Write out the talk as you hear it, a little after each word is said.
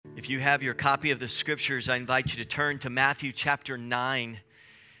If you have your copy of the scriptures, I invite you to turn to Matthew chapter 9.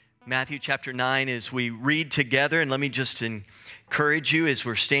 Matthew chapter 9 as we read together, and let me just encourage you as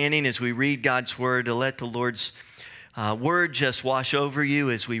we're standing, as we read God's word, to let the Lord's word just wash over you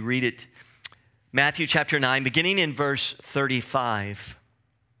as we read it. Matthew chapter 9, beginning in verse 35.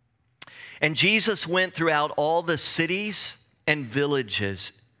 And Jesus went throughout all the cities and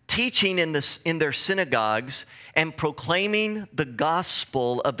villages, teaching in their synagogues and proclaiming the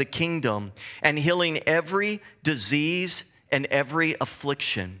gospel of the kingdom and healing every disease and every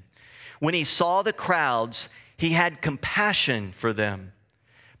affliction. When he saw the crowds, he had compassion for them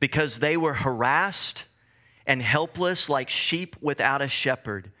because they were harassed and helpless like sheep without a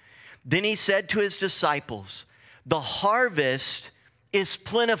shepherd. Then he said to his disciples, "The harvest is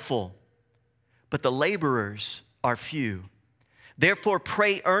plentiful, but the laborers are few. Therefore,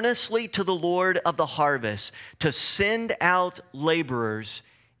 pray earnestly to the Lord of the harvest to send out laborers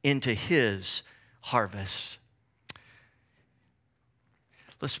into his harvest."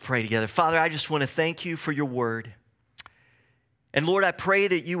 Let's pray together. Father, I just want to thank you for your word. And Lord, I pray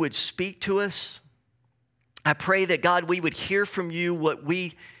that you would speak to us. I pray that, God, we would hear from you what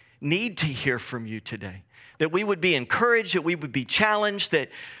we need to hear from you today. That we would be encouraged, that we would be challenged, that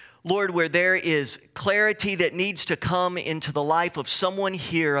Lord, where there is clarity that needs to come into the life of someone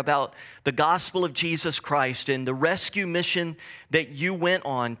here about the gospel of Jesus Christ and the rescue mission that you went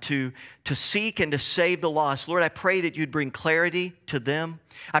on to seek and to save the lost. Lord, I pray that you'd bring clarity to them.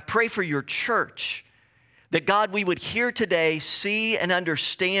 I pray for your church, that God, we would hear today, see and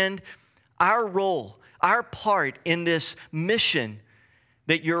understand our role, our part in this mission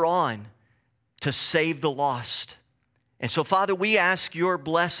that you're on to save the lost. And so, Father, we ask your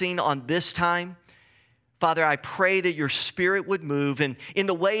blessing on this time. Father, I pray that your Spirit would move and in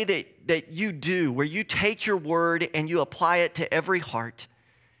the way that you do, where you take your word and you apply it to every heart.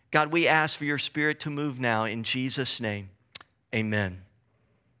 God, we ask for your Spirit to move now in Jesus' name. Amen.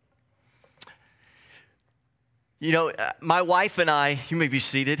 You know, my wife and I, you may be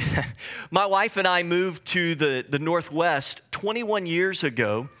seated. My wife and I moved to the Northwest 21 years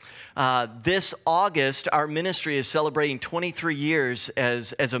ago. This August, our ministry is celebrating 23 years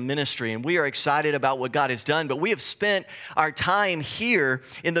as a ministry, and we are excited about what God has done. But we have spent our time here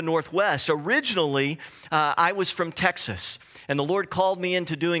in the Northwest. Originally, I was from Texas, and the Lord called me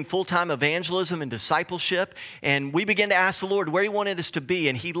into doing full-time evangelism and discipleship, and we began to ask the Lord where He wanted us to be,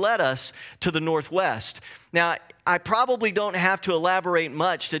 and He led us to the Northwest. Now, I probably don't have to elaborate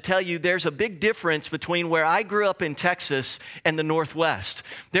much to tell you there's a big difference between where I grew up in Texas and the Northwest.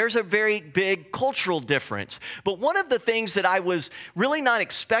 There's a very big cultural difference. But one of the things that I was really not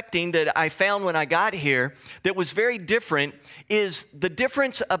expecting that I found when I got here that was very different is the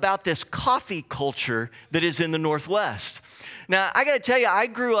difference about this coffee culture that is in the Northwest. Now, I got to tell you, I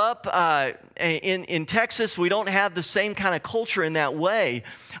grew up in Texas. We don't have the same kind of culture in that way.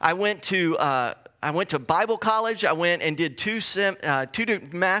 I went to Bible college. I went and did two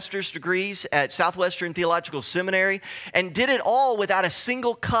master's degrees at Southwestern Theological Seminary and did it all without a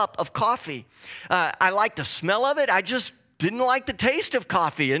single cup of coffee. I liked the smell of it. I just didn't like the taste of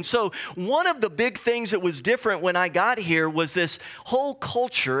coffee. And so one of the big things that was different when I got here was this whole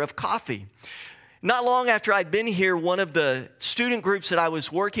culture of coffee. Not long after I'd been here, one of the student groups that I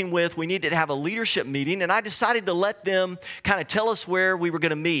was working with, we needed to have a leadership meeting, and I decided to let them kind of tell us where we were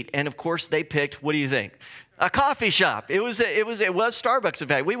going to meet. And of course, they picked, what do you think? A coffee shop. It was Starbucks, in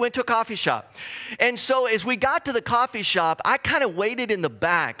fact. We went to a coffee shop. And so as we got to the coffee shop, I kind of waited in the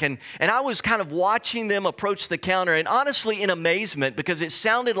back, and I was kind of watching them approach the counter, and honestly in amazement because it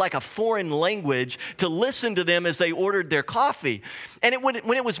sounded like a foreign language to listen to them as they ordered their coffee. And when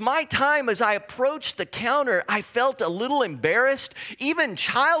it was my time, as I approached the counter, I felt a little embarrassed, even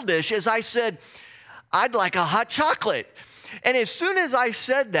childish, as I said, "I'd like a hot chocolate." And as soon as I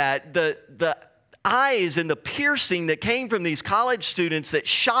said that, the eyes and the piercing that came from these college students that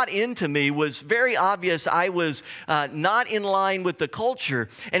shot into me was very obvious. I was not in line with the culture.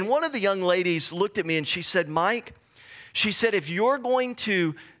 And one of the young ladies looked at me and she said, "Mike," she said, "if you're going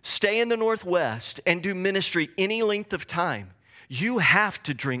to stay in the Northwest and do ministry any length of time, you have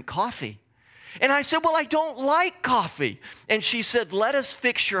to drink coffee." And I said, "Well, I don't like coffee." And she said, "Let us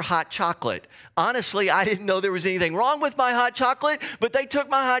fix your hot chocolate." Honestly, I didn't know there was anything wrong with my hot chocolate, but they took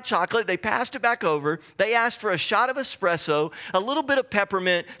my hot chocolate, they passed it back over, they asked for a shot of espresso, a little bit of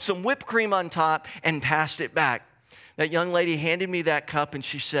peppermint, some whipped cream on top, and passed it back. That young lady handed me that cup and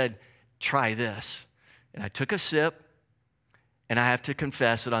she said, "Try this." And I took a sip, And I have to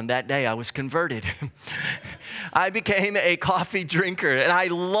confess that on that day, I was converted. I became a coffee drinker, and I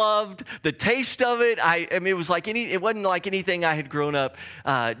loved the taste of it. I mean, it wasn't like anything I had grown up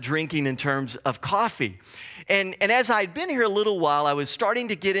drinking in terms of coffee. And as I'd been here a little while, I was starting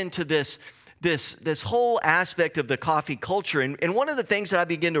to get into this whole aspect of the coffee culture. And one of the things that I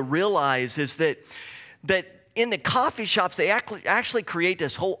began to realize is that in the coffee shops, they actually create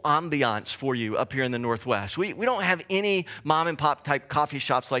this whole ambiance for you up here in the Northwest. We don't have any mom and pop type coffee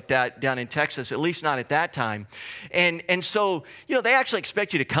shops like that down in Texas, at least not at that time. And so, they actually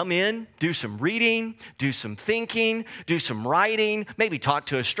expect you to come in, do some reading, do some thinking, do some writing, maybe talk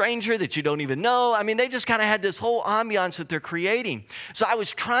to a stranger that you don't even know. I mean, they just kind of had this whole ambiance that they're creating. So I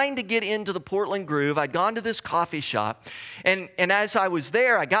was trying to get into the Portland Groove. I'd gone to this coffee shop, and as I was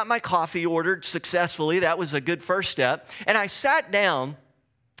there, I got my coffee ordered successfully. That was a good first step. And I sat down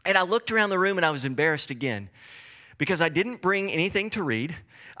and I looked around the room and I was embarrassed again because I didn't bring anything to read.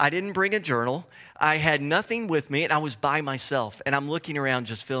 I didn't bring a journal. I had nothing with me and I was by myself. And I'm looking around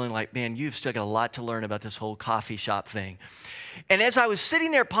just feeling like, man, you've still got a lot to learn about this whole coffee shop thing. And as I was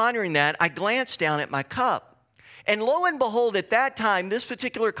sitting there pondering that, I glanced down at my cup. And lo and behold, at that time, this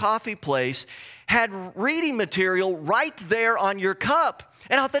particular coffee place had reading material right there on your cup.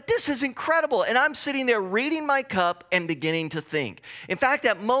 And I thought, this is incredible. And I'm sitting there reading my cup and beginning to think. In fact,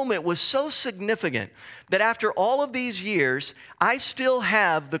 that moment was so significant that after all of these years, I still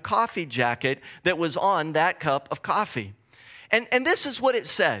have the coffee jacket that was on that cup of coffee. And this is what it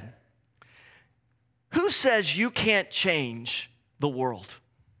said. Who says you can't change the world?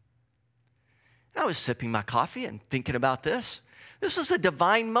 And I was sipping my coffee and thinking about this. This was a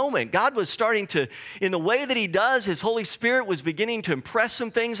divine moment. God was starting to, in the way that He does, His Holy Spirit was beginning to impress some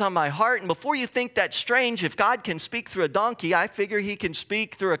things on my heart. And before you think that's strange, if God can speak through a donkey, I figure He can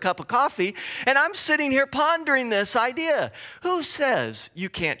speak through a cup of coffee. And I'm sitting here pondering this idea. Who says you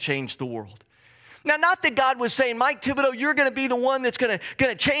can't change the world? Now, not that God was saying, Mike Thibodeau, you're going to be the one that's going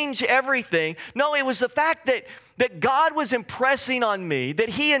to change everything. No, it was the fact that God was impressing on me, that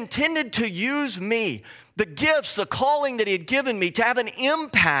He intended to use me, the gifts, the calling that He had given me to have an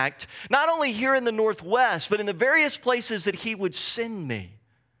impact, not only here in the Northwest, but in the various places that He would send me.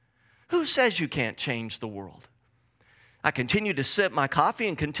 Who says you can't change the world? I continued to sip my coffee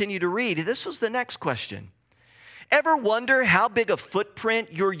and continue to read. This was the next question. Ever wonder how big a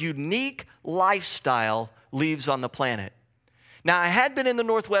footprint your unique lifestyle leaves on the planet? Now, I had been in the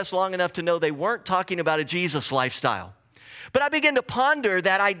Northwest long enough to know they weren't talking about a Jesus lifestyle. But I began to ponder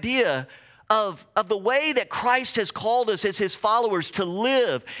that idea of the way that Christ has called us as His followers to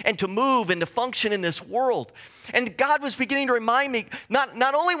live and to move and to function in this world. And God was beginning to remind me,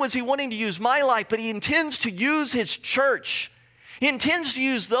 not only was He wanting to use my life, but He intends to use His church. He intends to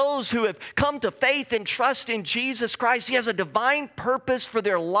use those who have come to faith and trust in Jesus Christ. He has a divine purpose for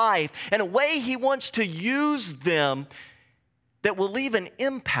their life and a way He wants to use them that will leave an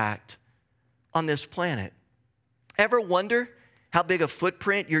impact on this planet. Ever wonder how big a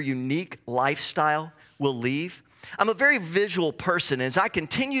footprint your unique lifestyle will leave? I'm a very visual person. As I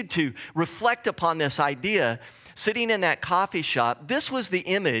continued to reflect upon this idea, sitting in that coffee shop, this was the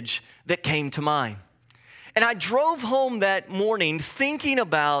image that came to mind. And I drove home that morning thinking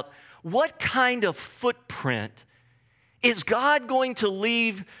about what kind of footprint is God going to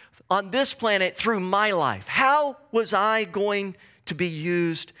leave on this planet through my life? How was I going to be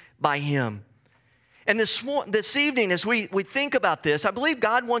used by Him? And this evening, as we think about this, I believe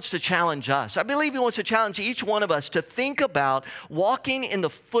God wants to challenge us. I believe He wants to challenge each one of us to think about walking in the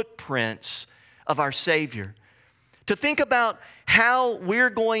footprints of our Savior. To think about how we're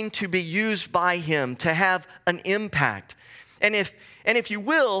going to be used by Him to have an impact. And if you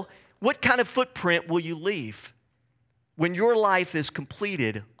will, what kind of footprint will you leave when your life is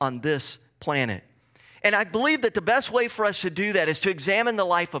completed on this planet? And I believe that the best way for us to do that is to examine the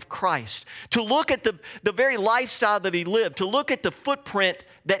life of Christ, to look at the very lifestyle that He lived, to look at the footprint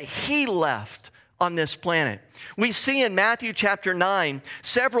that He left on this planet. We see in Matthew chapter 9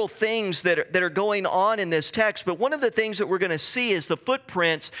 several things that are going on in this text, but one of the things that we're going to see is the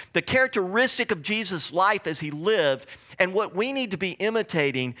footprints, the characteristic of Jesus' life as He lived, and what we need to be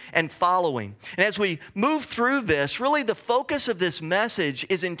imitating and following. And as we move through this, really the focus of this message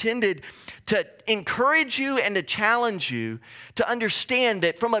is intended to encourage you and to challenge you to understand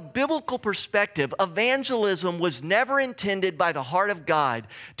that from a biblical perspective, evangelism was never intended by the heart of God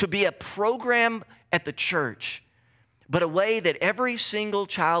to be a program at the church, but a way that every single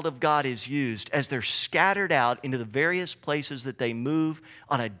child of God is used as they're scattered out into the various places that they move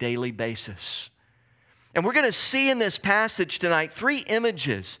on a daily basis. And we're going to see in this passage tonight 3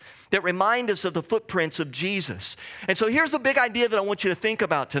 images that remind us of the footprints of Jesus. And so here's the big idea that I want you to think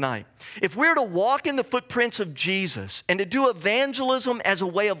about tonight. If we're to walk in the footprints of Jesus and to do evangelism as a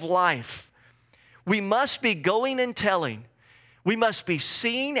way of life, we must be going and telling. We must be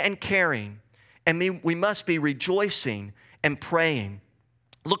seeing and caring. And we must be rejoicing and praying.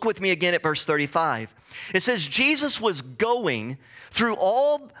 Look with me again at verse 35. It says, Jesus was going through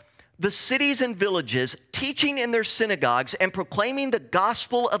all the cities and villages, teaching in their synagogues and proclaiming the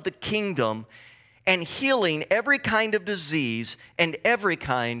gospel of the kingdom and healing every kind of disease and every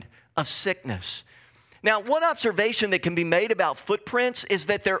kind of sickness. Now, one observation that can be made about footprints is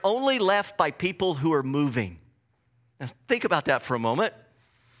that they're only left by people who are moving. Now, think about that for a moment.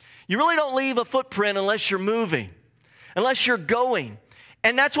 You really don't leave a footprint unless you're moving, unless you're going.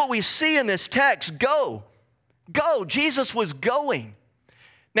 And that's what we see in this text. Go. Go. Jesus was going.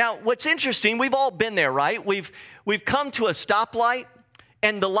 Now, what's interesting, we've all been there, right? We've come to a stoplight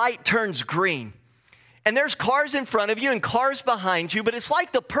and the light turns green. And there's cars in front of you and cars behind you, but it's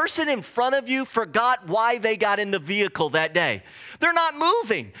like the person in front of you forgot why they got in the vehicle that day. They're not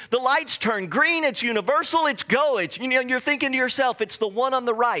moving. The lights turn green. It's universal. It's go. You're thinking to yourself, it's the one on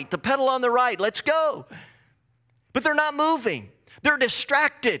the right, the pedal on the right. Let's go. But they're not moving. They're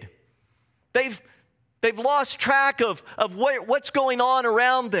distracted. They've lost track of what's going on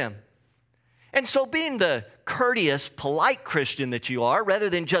around them. And so being the courteous, polite Christian that you are, rather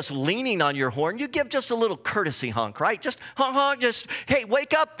than just leaning on your horn, you give just a little courtesy honk, right? Just honk, honk, just, hey,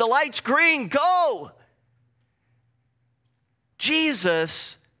 wake up, the light's green, go.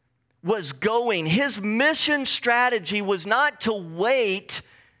 Jesus was going. His mission strategy was not to wait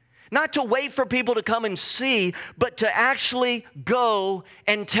for people to come and see, but to actually go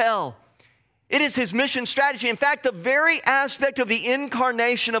and tell. It is his mission strategy. In fact, the very aspect of the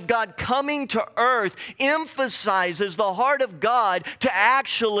incarnation of God coming to earth emphasizes the heart of God to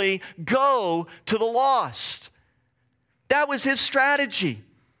actually go to the lost. That was his strategy.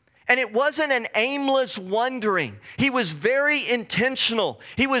 And it wasn't an aimless wandering. He was very intentional.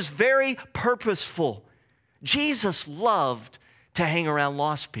 He was very purposeful. Jesus loved to hang around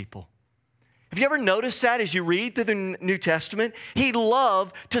lost people. Have you ever noticed that as you read through the New Testament? He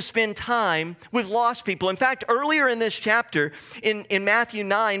loved to spend time with lost people. In fact, earlier in this chapter, in Matthew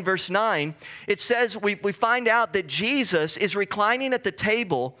 9, verse 9, it says we find out that Jesus is reclining at the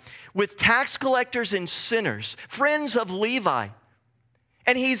table with tax collectors and sinners, friends of Levi.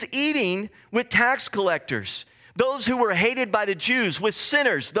 And he's eating with tax collectors, those who were hated by the Jews, with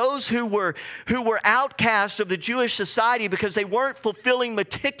sinners, those who were outcast of the Jewish society because they weren't fulfilling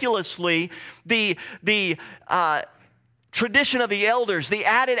meticulously the tradition of the elders, the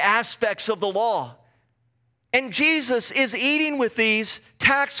added aspects of the law. And Jesus is eating with these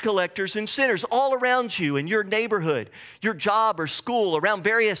tax collectors and sinners all around you in your neighborhood, your job or school, around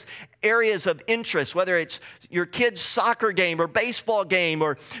various areas of interest, whether it's your kid's soccer game or baseball game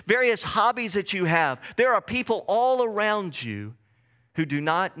or various hobbies that you have. There are people all around you who do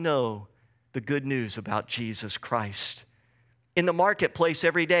not know the good news about Jesus Christ. In the marketplace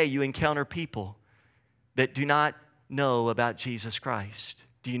every day, you encounter people that do not know about Jesus Christ.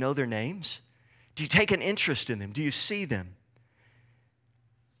 Do you know their names? Do you take an interest in them? Do you see them?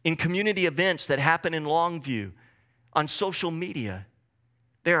 In community events that happen in Longview, on social media,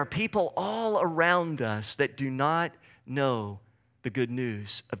 there are people all around us that do not know the good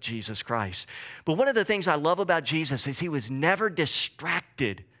news of Jesus Christ. But one of the things I love about Jesus is he was never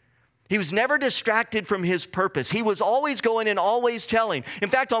distracted. He was never distracted from his purpose. He was always going and always telling. In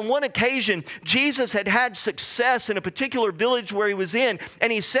fact, on one occasion, Jesus had success in a particular village where he was in,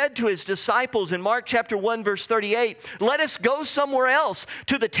 and he said to his disciples in Mark chapter 1, verse 38, "Let us go somewhere else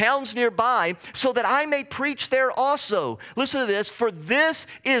to the towns nearby so that I may preach there also." Listen to this, "For this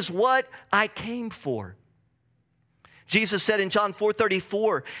is what I came for." Jesus said in John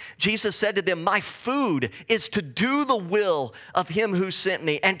 4:34, Jesus said to them, "My food is to do the will of him who sent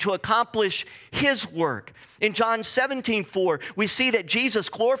me and to accomplish his work." In John 17:4, we see that Jesus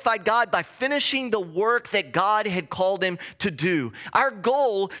glorified God by finishing the work that God had called him to do. Our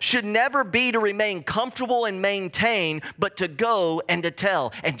goal should never be to remain comfortable and maintain, but to go and to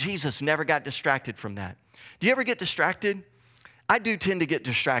tell. And Jesus never got distracted from that. Do you ever get distracted? I do tend to get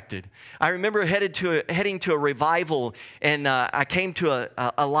distracted. I remember heading to a revival, and I came to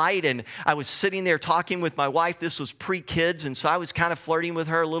a light, and I was sitting there talking with my wife. This was pre-kids, and so I was kind of flirting with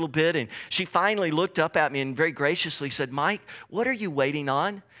her a little bit, and she finally looked up at me and very graciously said, "Mike, what are you waiting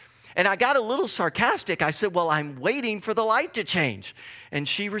on?" And I got a little sarcastic. I said, "Well, I'm waiting for the light to change." And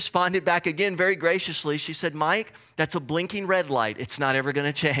she responded back again very graciously. She said, "Mike, that's a blinking red light. It's not ever going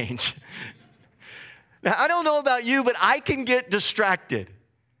to change." Now, I don't know about you, but I can get distracted.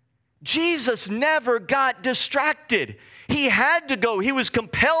 Jesus never got distracted. He had to go. He was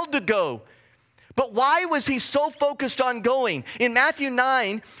compelled to go. But why was he so focused on going? In Matthew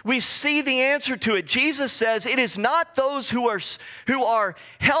 9, we see the answer to it. Jesus says, it is not those who are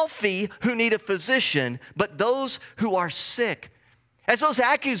healthy who need a physician, but those who are sick. As those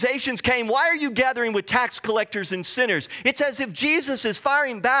accusations came, why are you gathering with tax collectors and sinners? It's as if Jesus is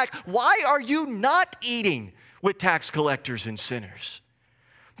firing back. Why are you not eating with tax collectors and sinners?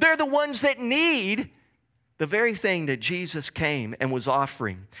 They're the ones that need the very thing that Jesus came and was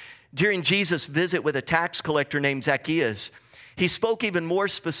offering. During Jesus' visit with a tax collector named Zacchaeus, he spoke even more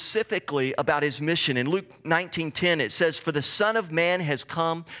specifically about his mission. In Luke 19:10, it says, "For the Son of Man has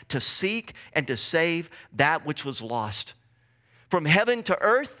come to seek and to save that which was lost." From heaven to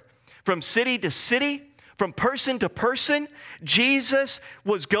earth, from city to city, from person to person, Jesus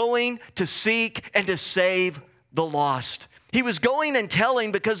was going to seek and to save the lost. He was going and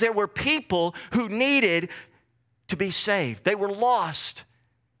telling because there were people who needed to be saved. They were lost.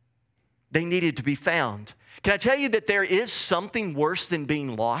 They needed to be found. Can I tell you that there is something worse than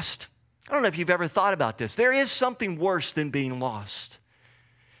being lost? I don't know if you've ever thought about this. There is something worse than being lost.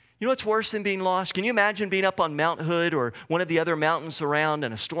 You know what's worse than being lost? Can you imagine being up on Mount Hood or one of the other mountains around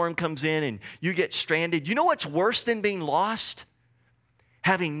and a storm comes in and you get stranded? You know what's worse than being lost?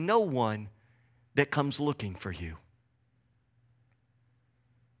 Having no one that comes looking for you.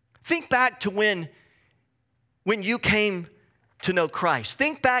 Think back to when you came to know Christ.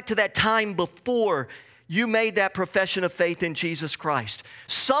 Think back to that time before you made that profession of faith in Jesus Christ.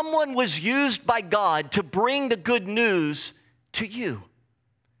 Someone was used by God to bring the good news to you.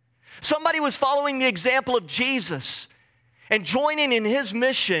 Somebody was following the example of Jesus and joining in his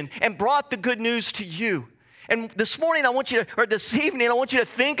mission and brought the good news to you. And this evening, I want you to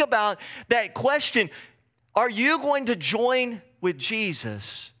think about that question. Are you going to join with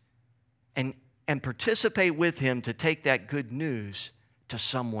Jesus and participate with him to take that good news to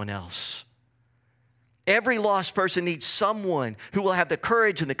someone else? Every lost person needs someone who will have the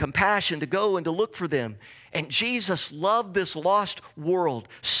courage and the compassion to go and to look for them. And Jesus loved this lost world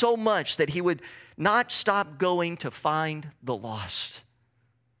so much that he would not stop going to find the lost.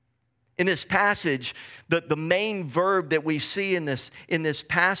 In this passage, the main verb that we see in this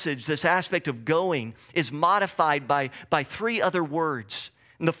passage, this aspect of going, is modified by three other words.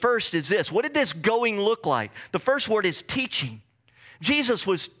 And the first is this. What did this going look like? The first word is teaching. Jesus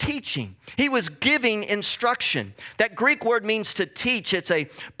was teaching. He was giving instruction. That Greek word means to teach. It's a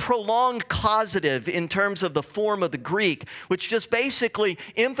prolonged causative in terms of the form of the Greek, which just basically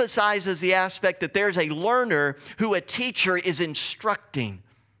emphasizes the aspect that there's a learner who a teacher is instructing.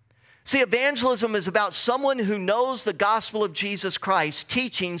 See, evangelism is about someone who knows the gospel of Jesus Christ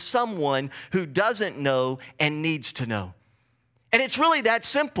teaching someone who doesn't know and needs to know. And it's really that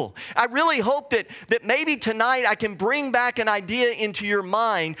simple. I really hope that maybe tonight I can bring back an idea into your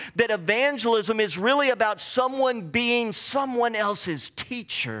mind that evangelism is really about someone being someone else's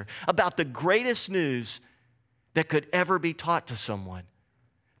teacher about the greatest news that could ever be taught to someone.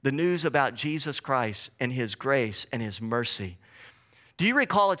 The news about Jesus Christ and his grace and his mercy. Do you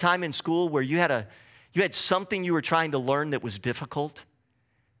recall a time in school where you had something you were trying to learn that was difficult?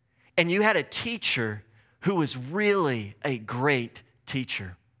 And you had a teacher who was really a great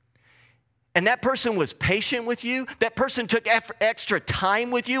teacher. And that person was patient with you. That person took extra time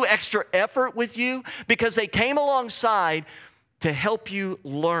with you, extra effort with you, because they came alongside to help you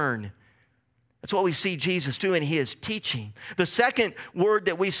learn. That's what we see Jesus doing. He is teaching. The second word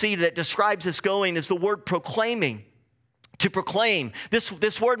that we see that describes this going is the word proclaiming. To proclaim.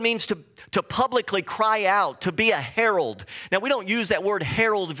 This word means to publicly cry out, to be a herald. Now, we don't use that word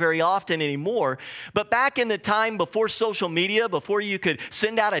herald very often anymore, but back in the time before social media, before you could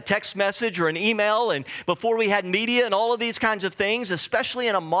send out a text message or an email, and before we had media and all of these kinds of things, especially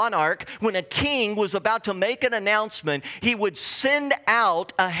in a monarch, when a king was about to make an announcement, he would send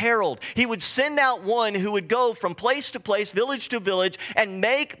out a herald. He would send out one who would go from place to place, village to village, and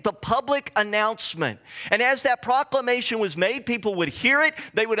make the public announcement. And as that proclamation was made, people would hear it,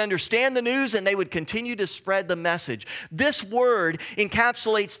 they would understand the news, and they would continue to spread the message. This word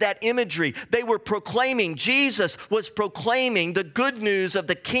encapsulates that imagery. They were proclaiming, Jesus was proclaiming the good news of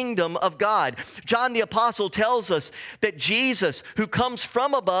the kingdom of God. John the Apostle tells us that Jesus, who comes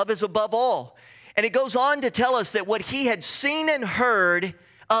from above, is above all. And it goes on to tell us that what he had seen and heard,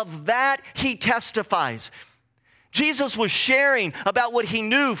 of that he testifies. Jesus was sharing about what he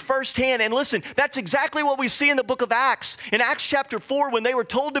knew firsthand. And listen, that's exactly what we see in the book of Acts. In Acts chapter 4, when they were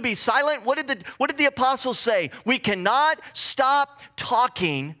told to be silent, what did the apostles say? We cannot stop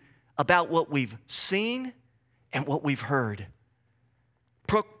talking about what we've seen and what we've heard.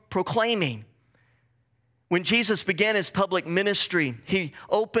 Proclaiming. When Jesus began his public ministry, he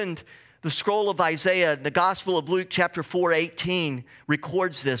opened the scroll of Isaiah. The Gospel of Luke chapter 4:18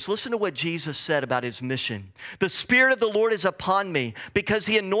 records this. Listen to what Jesus said about his mission. The Spirit of the Lord is upon me because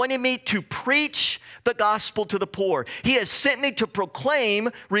he anointed me to preach the gospel to the poor. He has sent me to proclaim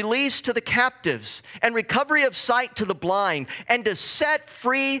release to the captives and recovery of sight to the blind, and to set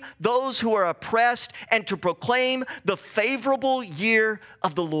free those who are oppressed, and to proclaim the favorable year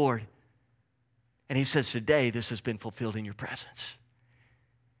of the Lord. And he says, today this has been fulfilled in your presence.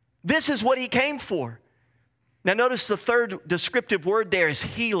 This is what he came for. Now notice the third descriptive word there is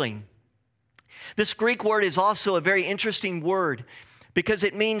healing. This Greek word is also a very interesting word because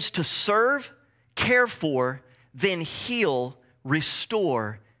it means to serve, care for, then heal,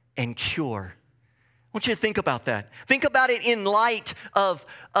 restore, and cure. I want you to think about that. Think about it in light of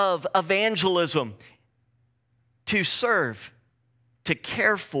evangelism. To serve, to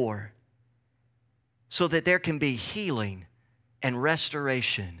care for, so that there can be healing and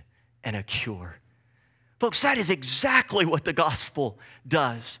restoration and a cure. Folks, that is exactly what the gospel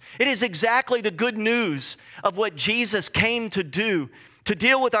does. It is exactly the good news of what Jesus came to do, to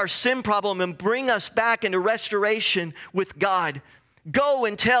deal with our sin problem and bring us back into restoration with God. Go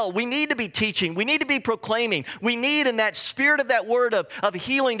and tell. We need to be teaching. We need to be proclaiming. We need, in that spirit of that word of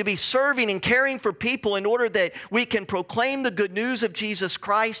healing, to be serving and caring for people in order that we can proclaim the good news of Jesus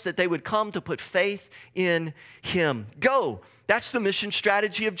Christ, that they would come to put faith in him. Go. That's the mission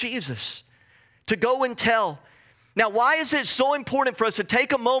strategy of Jesus, to go and tell. Now, why is it so important for us to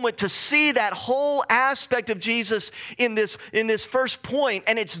take a moment to see that whole aspect of Jesus in this first point?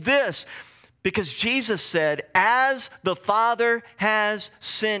 And it's this, because Jesus said, as the Father has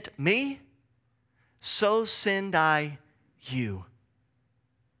sent me, so send I you.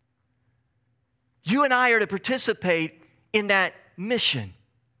 You and I are to participate in that mission.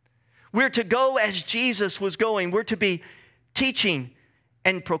 We're to go as Jesus was going. We're to be teaching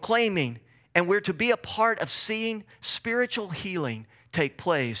and proclaiming, and we're to be a part of seeing spiritual healing take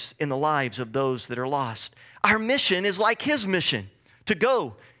place in the lives of those that are lost. Our mission is like his mission, to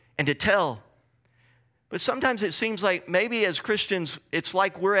go and to tell. But sometimes it seems like maybe as Christians, it's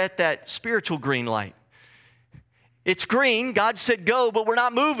like we're at that spiritual green light. It's green, God said go, but we're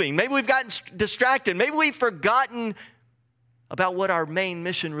not moving. Maybe we've gotten distracted. Maybe we've forgotten about what our main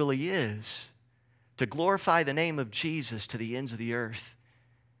mission really is, to glorify the name of Jesus to the ends of the earth.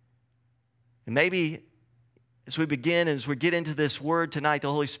 And maybe as we begin, as we get into this word tonight,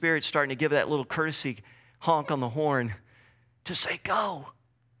 the Holy Spirit's starting to give that little courtesy honk on the horn to say, go.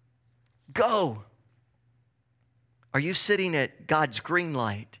 Go. Are you sitting at God's green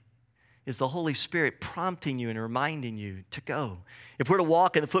light? Is the Holy Spirit prompting you and reminding you to go? If we're to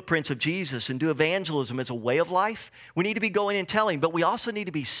walk in the footprints of Jesus and do evangelism as a way of life, we need to be going and telling, but we also need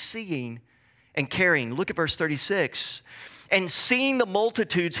to be seeing and caring. Look at verse 36. And seeing the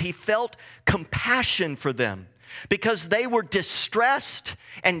multitudes, he felt compassion for them because they were distressed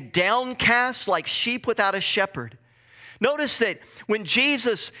and downcast like sheep without a shepherd. Notice that when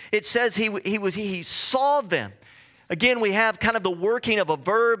Jesus, it says he saw them. Again, we have kind of the working of a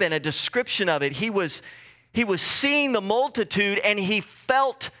verb and a description of it. He was seeing the multitude and he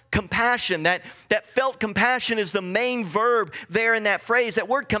felt compassion. That felt compassion is the main verb there in that phrase. That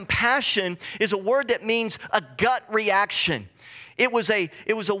word compassion is a word that means a gut reaction. It was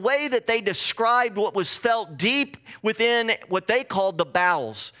a way that they described what was felt deep within what they called the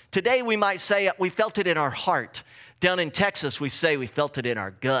bowels. Today we might say we felt it in our heart. Down in Texas, we say we felt it in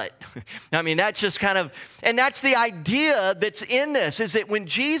our gut. I mean, that's just kind of, and that's the idea that's in this, is that when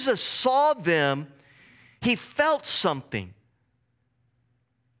Jesus saw them, he felt something.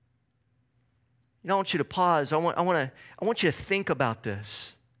 You know, I want you to pause. I want you to think about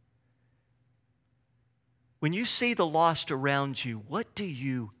this. When you see the lost around you, what do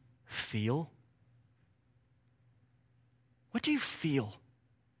you feel? What do you feel?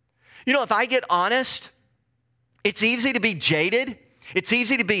 You know, if I get honest, it's easy to be jaded. It's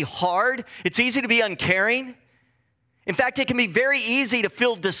easy to be hard. It's easy to be uncaring. In fact, it can be very easy to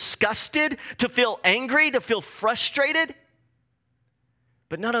feel disgusted, to feel angry, to feel frustrated.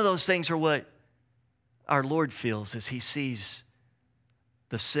 But none of those things are what our Lord feels as he sees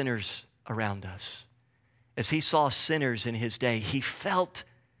the sinners around us. As he saw sinners in his day, he felt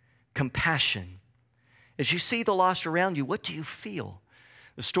compassion. As you see the lost around you, what do you feel?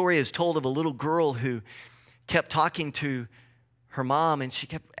 The story is told of a little girl who kept talking to her mom, and she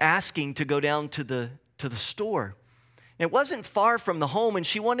kept asking to go down to the store. It wasn't far from the home, and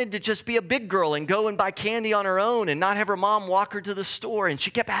she wanted to just be a big girl and go and buy candy on her own and not have her mom walk her to the store. And she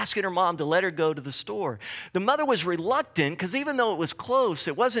kept asking her mom to let her go to the store. The mother was reluctant because even though it was close,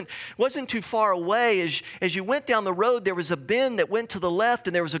 it wasn't too far away. As you went down the road, there was a bend that went to the left,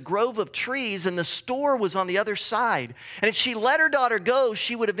 and there was a grove of trees, and the store was on the other side. And if she let her daughter go,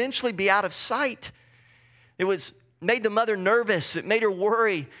 she would eventually be out of sight. It made the mother nervous. It made her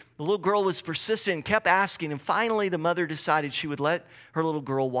worry. The little girl was persistent and kept asking, and finally the mother decided she would let her little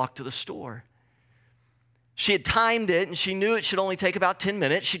girl walk to the store. She had timed it, and she knew it should only take about 10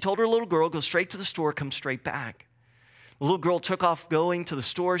 minutes. She told her little girl, go straight to the store, come straight back. The little girl took off going to the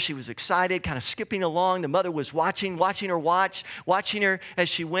store. She was excited, kind of skipping along. The mother was watching her as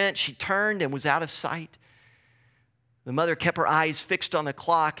she went. She turned and was out of sight. The mother kept her eyes fixed on the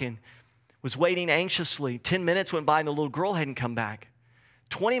clock and was waiting anxiously. 10 minutes went by, and the little girl hadn't come back.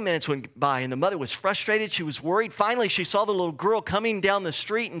 20 minutes went by, and the mother was frustrated. She was worried. Finally, she saw the little girl coming down the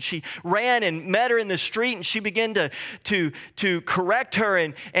street, and she ran and met her in the street, and she began to correct her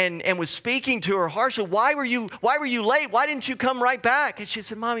and was speaking to her harshly. Why were you late? Why didn't you come right back? And she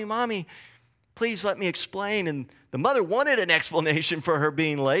said, Mommy, please let me explain. And the mother wanted an explanation for her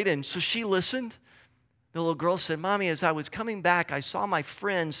being late, and so she listened. The little girl said, Mommy, as I was coming back, I saw my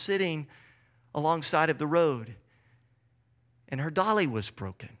friend sitting alongside of the road, and her dolly was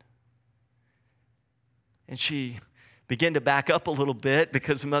broken. And she began to back up a little bit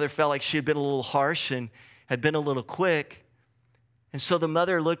because the mother felt like she had been a little harsh and had been a little quick. And so the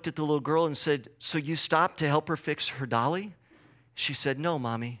mother looked at the little girl and said, so you stopped to help her fix her dolly? She said, no,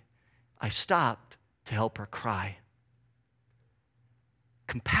 Mommy, I stopped to help her cry.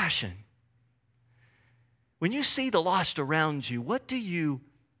 Compassion. When you see the lost around you, what do you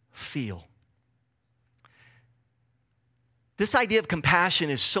feel? This idea of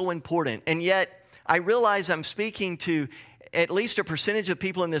compassion is so important, and yet I realize I'm speaking to at least a percentage of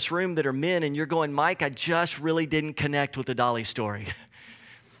people in this room that are men, and you're going, Mike, I just really didn't connect with the dolly story.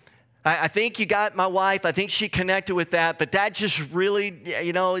 I think you got my wife. I think she connected with that, but that just really,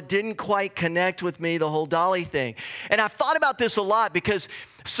 it didn't quite connect with me, the whole dolly thing. And I've thought about this a lot because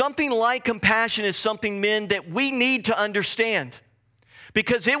something like compassion is something, men, that we need to understand.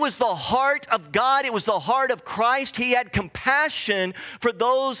 Because it was the heart of God, it was the heart of Christ. He had compassion for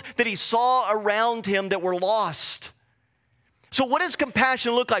those that he saw around him that were lost. So what does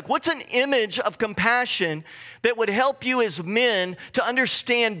compassion look like? What's an image of compassion that would help you as men to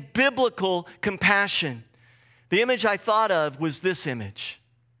understand biblical compassion? The image I thought of was this image.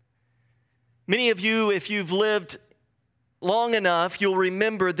 Many of you, if you've lived long enough, you'll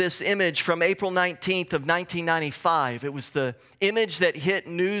remember this image from April 19th of 1995. It was the image that hit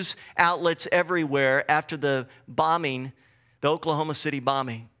news outlets everywhere after the bombing, the Oklahoma City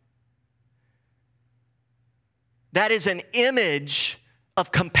bombing. That is an image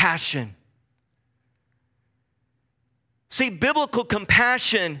of compassion. See, biblical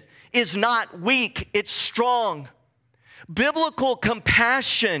compassion is not weak, it's strong. Biblical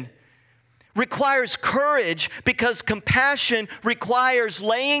compassion requires courage because compassion requires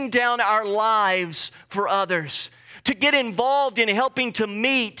laying down our lives for others, to get involved in helping to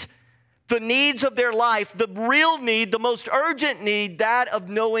meet the needs of their life, the real need, the most urgent need, that of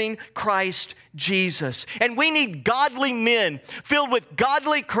knowing Christ Jesus. And we need godly men filled with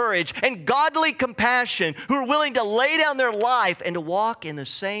godly courage and godly compassion who are willing to lay down their life and to walk in the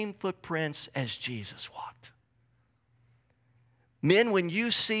same footprints as Jesus walked. Men, when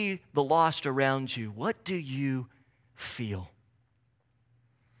you see the lost around you, what do you feel?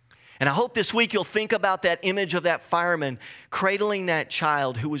 And I hope this week you'll think about that image of that fireman cradling that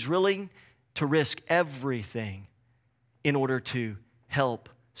child who was willing to risk everything in order to help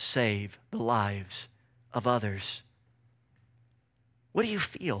save the lives of others. What do you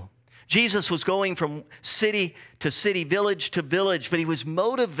feel? Jesus was going from city to city, village to village, but he was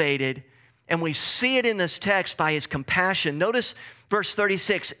motivated, and we see it in this text, by his compassion. Notice verse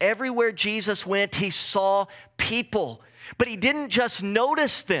 36. Everywhere Jesus went, he saw people. But he didn't just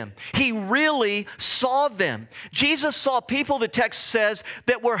notice them. He really saw them. Jesus saw people, the text says,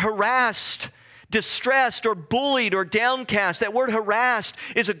 that were harassed, distressed, or bullied, or downcast. That word harassed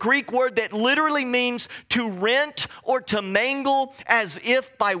is a Greek word that literally means to rent or to mangle as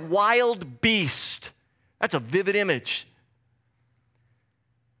if by wild beast. That's a vivid image.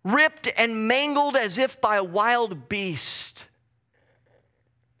 Ripped and mangled as if by a wild beast.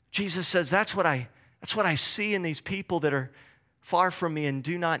 Jesus says, that's what I see in these people that are far from me and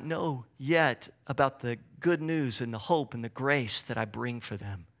do not know yet about the good news and the hope and the grace that I bring for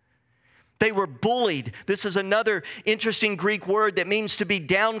them. They were bullied. This is another interesting Greek word that means to be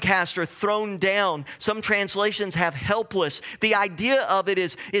downcast or thrown down. Some translations have helpless. The idea of it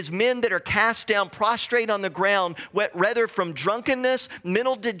is men that are cast down, prostrate on the ground, whether from drunkenness,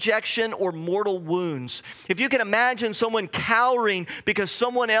 mental dejection, or mortal wounds. If you can imagine someone cowering because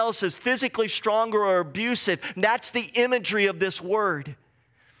someone else is physically stronger or abusive, that's the imagery of this word.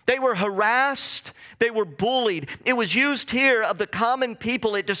 They were harassed. They were bullied. It was used here of the common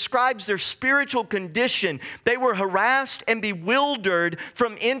people. It describes their spiritual condition. They were harassed and bewildered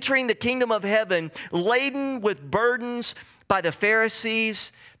from entering the kingdom of heaven, laden with burdens by the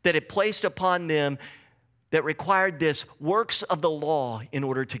Pharisees that had placed upon them that required this works of the law in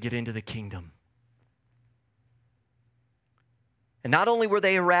order to get into the kingdom. And not only were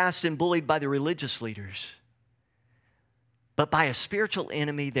they harassed and bullied by the religious leaders, but by a spiritual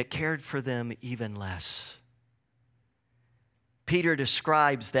enemy that cared for them even less. Peter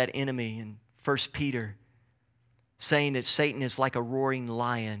describes that enemy in 1 Peter, saying that Satan is like a roaring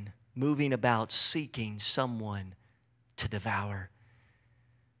lion, moving about, seeking someone to devour.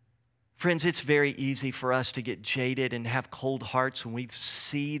 Friends, it's very easy for us to get jaded and have cold hearts when we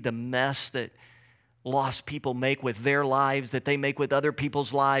see the mess that lost people make with their lives, that they make with other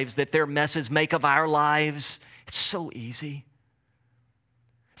people's lives, that their messes make of our lives. It's so easy.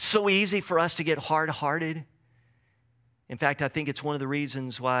 So easy for us to get hard-hearted. In fact, I think it's one of the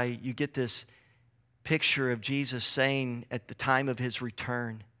reasons why you get this picture of Jesus saying at the time of his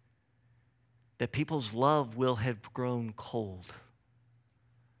return that people's love will have grown cold.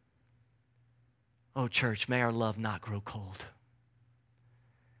 Oh, church, may our love not grow cold.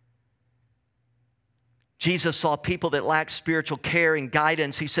 Jesus saw people that lacked spiritual care and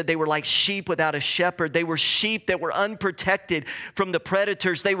guidance. He said they were like sheep without a shepherd. They were sheep that were unprotected from the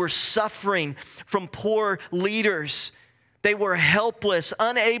predators. They were suffering from poor leaders. They were helpless,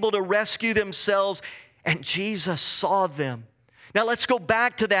 unable to rescue themselves, and Jesus saw them. Now let's go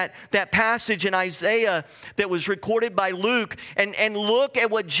back to that passage in Isaiah that was recorded by Luke and look at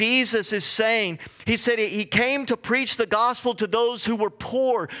what Jesus is saying. He said he came to preach the gospel to those who were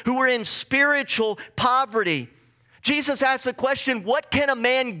poor, who were in spiritual poverty. Jesus asked the question, what can a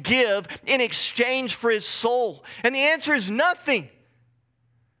man give in exchange for his soul? And the answer is nothing.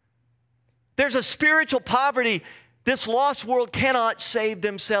 There's a spiritual poverty. This lost world cannot save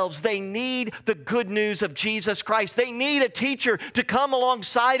themselves. They need the good news of Jesus Christ. They need a teacher to come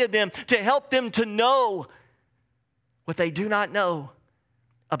alongside of them to help them to know what they do not know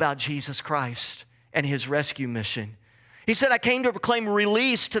about Jesus Christ and his rescue mission. He said, I came to proclaim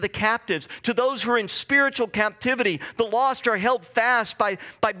release to the captives, to those who are in spiritual captivity. The lost are held fast by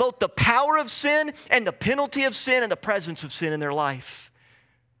both the power of sin and the penalty of sin and the presence of sin in their life.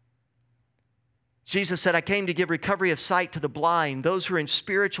 Jesus said, I came to give recovery of sight to the blind, those who are in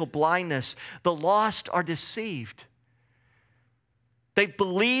spiritual blindness. The lost are deceived. They've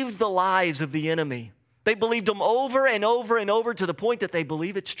believed the lies of the enemy. They believed them over and over and over to the point that they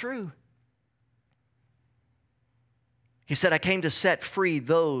believe it's true. He said, I came to set free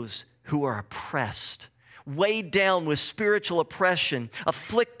those who are oppressed, weighed down with spiritual oppression,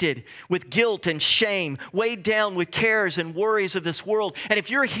 afflicted with guilt and shame, weighed down with cares and worries of this world. And if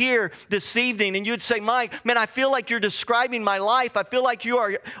you're here this evening and you'd say, Mike, man, I feel like you're describing my life. I feel like you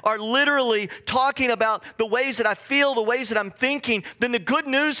are literally talking about the ways that I feel, the ways that I'm thinking. Then the good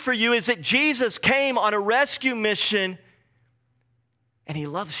news for you is that Jesus came on a rescue mission and he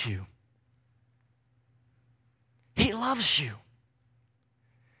loves you. He loves you.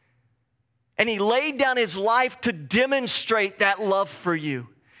 And he laid down his life to demonstrate that love for you.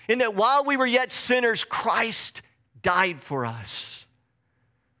 In that while we were yet sinners, Christ died for us.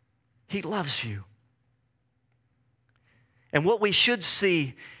 He loves you. And what we should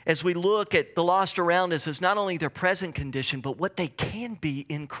see as we look at the lost around us is not only their present condition, but what they can be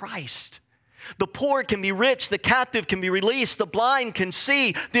in Christ. The poor can be rich, the captive can be released, the blind can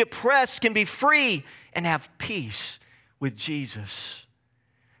see, the oppressed can be free and have peace with Jesus.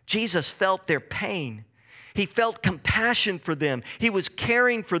 Jesus felt their pain. He felt compassion for them. He was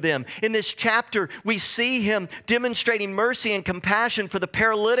caring for them. In this chapter, we see him demonstrating mercy and compassion for the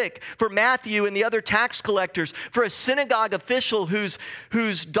paralytic, for Matthew and the other tax collectors, for a synagogue official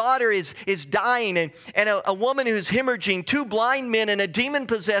whose daughter is dying, and a woman who's hemorrhaging, two blind men and a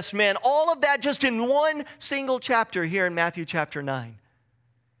demon-possessed man. All of that just in one single chapter here in Matthew chapter 9.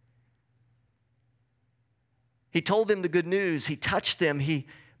 He told them the good news. He touched them. He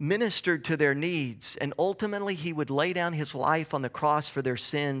ministered to their needs, and ultimately he would lay down his life on the cross for their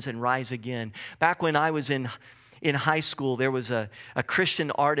sins and rise again. Back when I was in high school, there was a Christian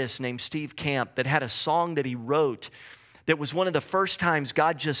artist named Steve Camp that had a song that he wrote that was one of the first times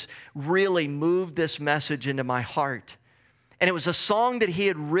God just really moved this message into my heart. And it was a song that he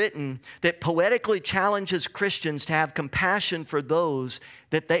had written that poetically challenges Christians to have compassion for those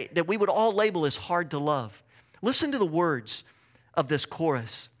that we would all label as hard to love. Listen to the words of this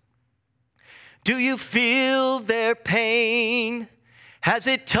chorus. Do you feel their pain? Has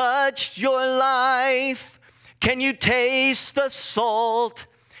it touched your life? Can you taste the salt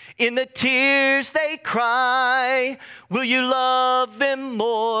in the tears they cry? Will you love them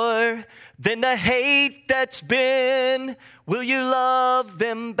more than the hate that's been? Will you love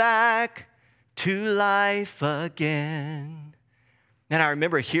them back to life again? And I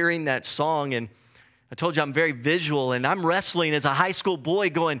remember hearing that song, and I told you I'm very visual, and I'm wrestling as a high school boy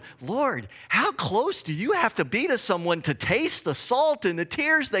going, Lord, how close do you have to be to someone to taste the salt and the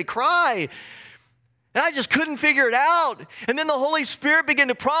tears they cry? And I just couldn't figure it out. And then the Holy Spirit began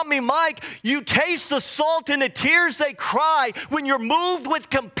to prompt me, Mike, you taste the salt and the tears they cry when you're moved with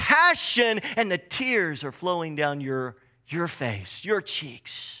compassion and the tears are flowing down your face, your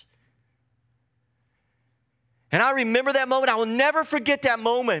cheeks. And I remember that moment. I will never forget that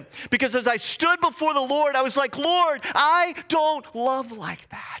moment, because as I stood before the Lord, I was like, Lord, I don't love like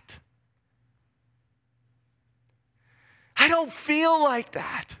that. I don't feel like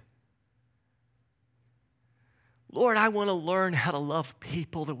that. Lord, I want to learn how to love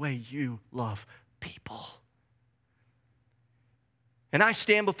people the way you love people. And I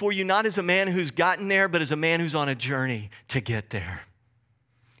stand before you not as a man who's gotten there, but as a man who's on a journey to get there.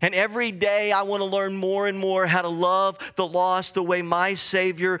 And every day I want to learn more and more how to love the lost the way my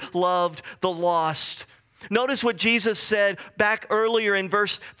Savior loved the lost. Notice what Jesus said back earlier in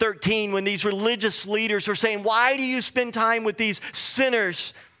verse 13 when these religious leaders were saying, why do you spend time with these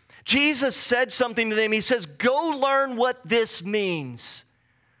sinners? Jesus said something to them. He says, go learn what this means.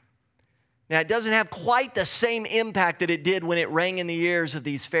 Now, it doesn't have quite the same impact that it did when it rang in the ears of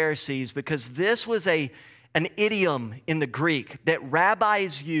these Pharisees, because this was an idiom in the Greek that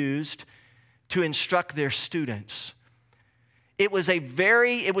rabbis used to instruct their students. It was a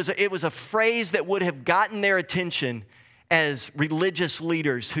phrase that would have gotten their attention as religious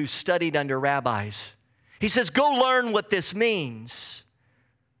leaders who studied under rabbis. He says, go learn what this means.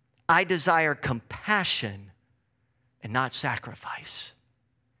 I desire compassion and not sacrifice.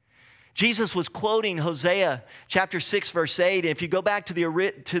 Jesus was quoting Hosea chapter 6, verse 8. And if you go back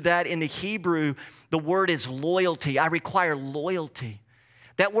to that in the Hebrew, the word is loyalty. I require loyalty.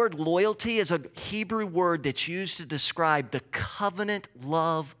 That word loyalty is a Hebrew word that's used to describe the covenant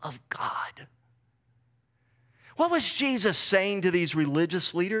love of God. What was Jesus saying to these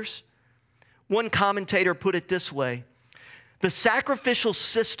religious leaders? One commentator put it this way. The sacrificial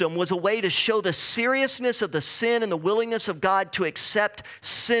system was a way to show the seriousness of the sin and the willingness of God to accept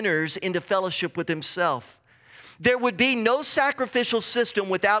sinners into fellowship with himself. There would be no sacrificial system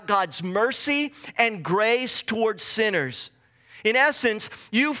without God's mercy and grace towards sinners. In essence,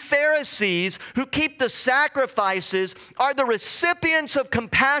 you Pharisees who keep the sacrifices are the recipients of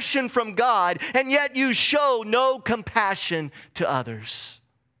compassion from God, and yet you show no compassion to others.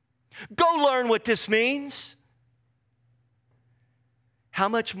 Go learn what this means. How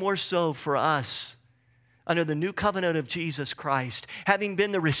much more so for us under the new covenant of Jesus Christ, having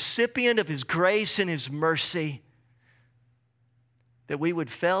been the recipient of his grace and his mercy, that we would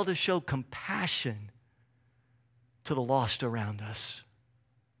fail to show compassion to the lost around us.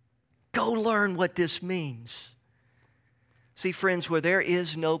 Go learn what this means. See, friends, where there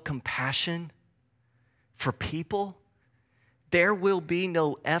is no compassion for people, there will be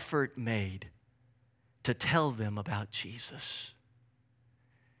no effort made to tell them about Jesus.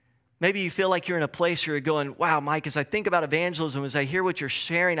 Maybe you feel like you're in a place where you're going, wow, Mike, as I think about evangelism, as I hear what you're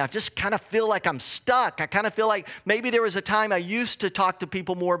sharing, I just kind of feel like I'm stuck. I kind of feel like maybe there was a time I used to talk to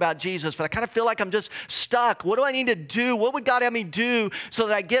people more about Jesus, but I kind of feel like I'm just stuck. What do I need to do? What would God have me do so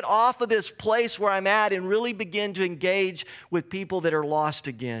that I get off of this place where I'm at and really begin to engage with people that are lost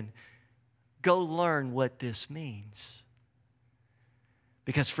again? Go learn what this means.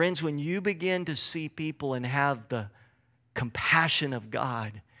 Because friends, when you begin to see people and have the compassion of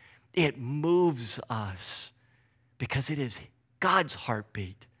God, it moves us, because it is God's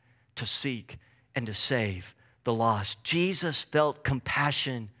heartbeat to seek and to save the lost. Jesus felt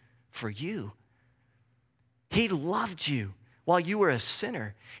compassion for you. He loved you while you were a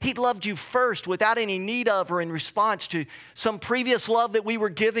sinner. He loved you first without any need of or in response to some previous love that we were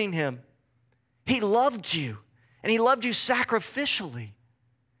giving him. He loved you, and he loved you sacrificially.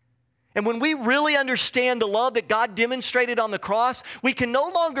 And when we really understand the love that God demonstrated on the cross, we can no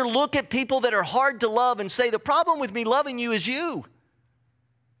longer look at people that are hard to love and say, the problem with me loving you is you.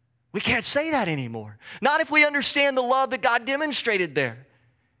 We can't say that anymore. Not if we understand the love that God demonstrated there.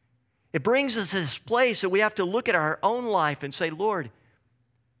 It brings us to this place that we have to look at our own life and say, Lord,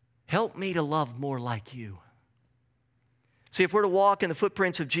 help me to love more like you. See, if we're to walk in the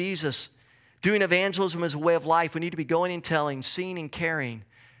footprints of Jesus, doing evangelism as a way of life, we need to be going and telling, seeing and caring.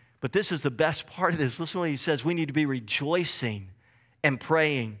 But this is the best part of this. Listen to what he says. We need to be rejoicing and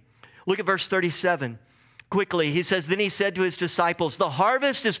praying. Look at verse 37. Quickly, he says, then he said to his disciples, the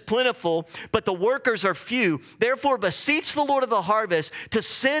harvest is plentiful, but the workers are few. Therefore, beseech the Lord of the harvest to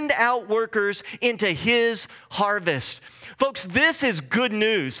send out workers into his harvest. Folks, this is good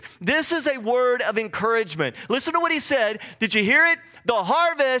news. This is a word of encouragement. Listen to what he said. Did you hear it? The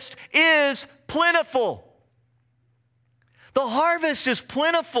harvest is plentiful. The harvest is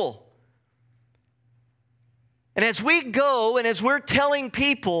plentiful. And as we go and as we're telling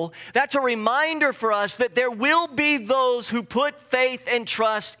people, that's a reminder for us that there will be those who put faith and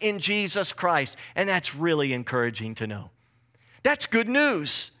trust in Jesus Christ. And that's really encouraging to know. That's good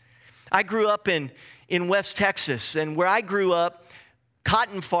news. I grew up in West Texas, and where I grew up,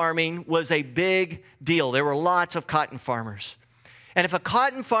 cotton farming was a big deal. There were lots of cotton farmers. And if a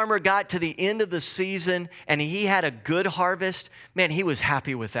cotton farmer got to the end of the season and he had a good harvest, man, he was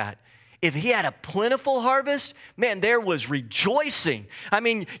happy with that. If he had a plentiful harvest, man, there was rejoicing. I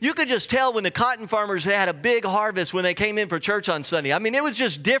mean, you could just tell when the cotton farmers had a big harvest when they came in for church on Sunday. I mean, it was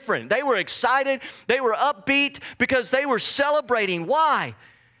just different. They were excited. They were upbeat because they were celebrating. Why?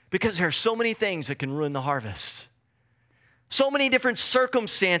 Because there are so many things that can ruin the harvest. So many different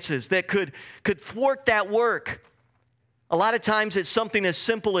circumstances that could thwart that work. A lot of times it's something as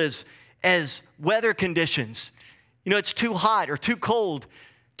simple as weather conditions. You know, it's too hot or too cold.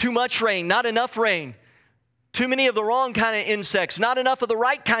 Too much rain, not enough rain. Too many of the wrong kind of insects, not enough of the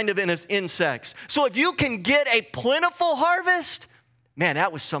right kind of insects. So if you can get a plentiful harvest, man,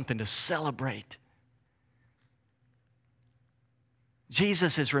 that was something to celebrate.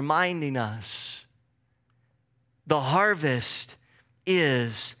 Jesus is reminding us the harvest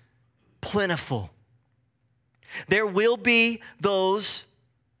is plentiful. There will be those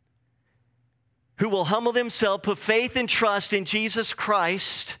who will humble themselves, put faith and trust in Jesus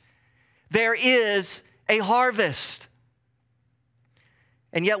Christ. There is a harvest.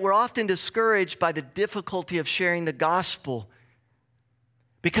 And yet we're often discouraged by the difficulty of sharing the gospel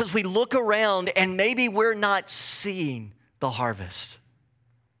because we look around and maybe we're not seeing the harvest.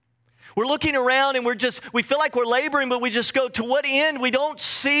 We're looking around and we feel like we're laboring, but we just go, to what end? We don't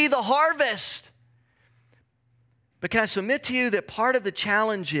see the harvest. But can I submit to you that part of the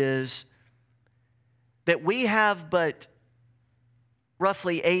challenge is that we have but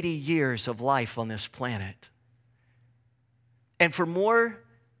roughly 80 years of life on this planet. And for more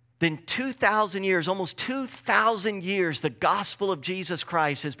than 2,000 years, almost 2,000 years, the gospel of Jesus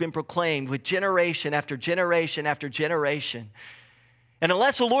Christ has been proclaimed with generation after generation after generation. And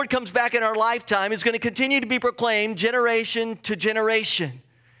unless the Lord comes back in our lifetime, it's going to continue to be proclaimed generation to generation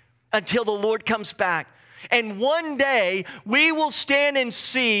until the Lord comes back. And one day, we will stand and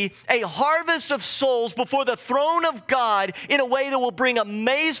see a harvest of souls before the throne of God in a way that will bring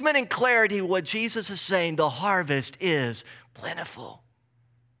amazement and clarity to what Jesus is saying. The harvest is plentiful.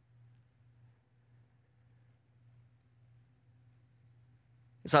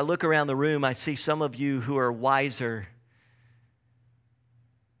 As I look around the room, I see some of you who are wiser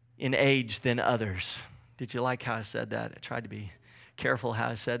in age than others. Did you like how I said that? I tried to be careful how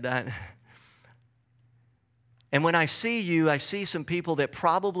I said that. And when I see you, I see some people that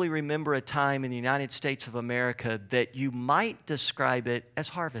probably remember a time in the United States of America that you might describe it as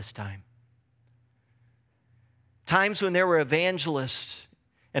harvest time. Times when there were evangelists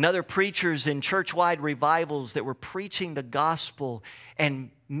and other preachers in church-wide revivals that were preaching the gospel,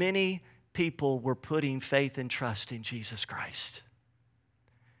 and many people were putting faith and trust in Jesus Christ.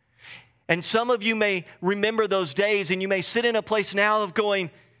 And some of you may remember those days, and you may sit in a place now of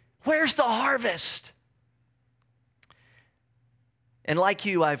going, where's the harvest? And like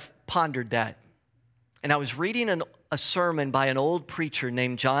you, I've pondered that. And I was reading a sermon by an old preacher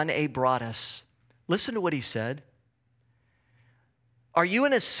named John A. Broadus. Listen to what he said. Are you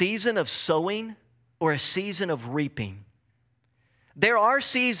in a season of sowing or a season of reaping? There are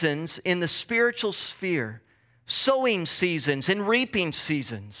seasons in the spiritual sphere, sowing seasons and reaping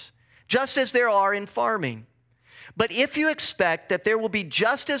seasons, just as there are in farming. But if you expect that there will be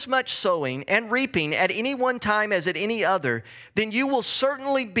just as much sowing and reaping at any one time as at any other, then you will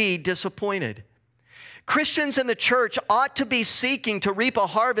certainly be disappointed. Christians in the church ought to be seeking to reap a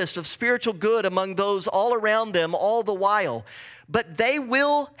harvest of spiritual good among those all around them all the while. But they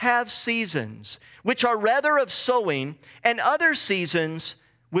will have seasons which are rather of sowing and other seasons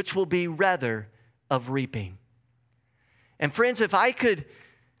which will be rather of reaping. And friends, if I could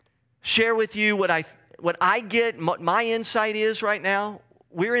share with you what I get, what my insight is right now,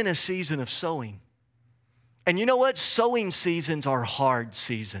 we're in a season of sowing. And you know what? Sowing seasons are hard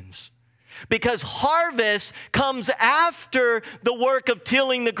seasons. Because harvest comes after the work of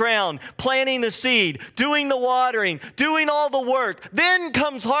tilling the ground, planting the seed, doing the watering, doing all the work. Then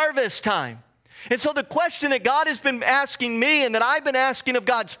comes harvest time. And so the question that God has been asking me and that I've been asking of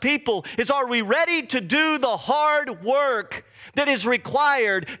God's people is, are we ready to do the hard work that is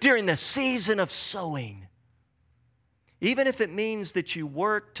required during the season of sowing? Even if it means that you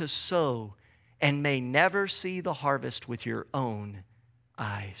work to sow and may never see the harvest with your own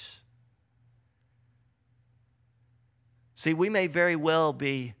eyes. See, we may very well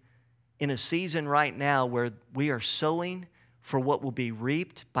be in a season right now where we are sowing for what will be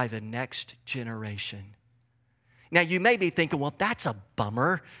reaped by the next generation. Now, you may be thinking, well, that's a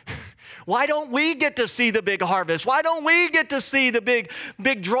bummer. Why don't we get to see the big harvest? Why don't we get to see the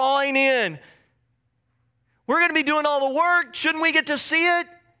big drawing in? We're going to be doing all the work. Shouldn't we get to see it?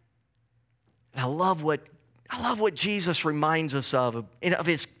 And I love what Jesus reminds us of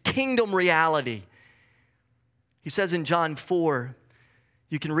his kingdom reality. He says in John 4,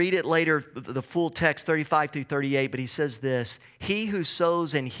 you can read it later, the full text, 35 through 38, but he says this: he who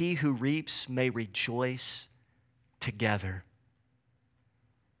sows and he who reaps may rejoice together.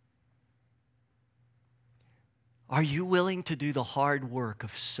 Are you willing to do the hard work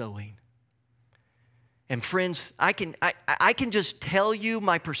of sowing? And friends, I can just tell you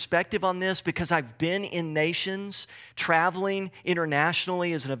my perspective on this because I've been in nations, traveling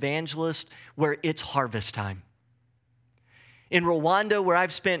internationally as an evangelist, where it's harvest time. In Rwanda, where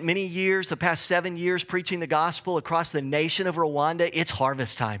I've spent many years, the past 7 years, preaching the gospel across the nation of Rwanda, it's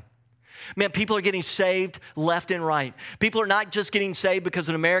harvest time. Man, people are getting saved left and right. People are not just getting saved because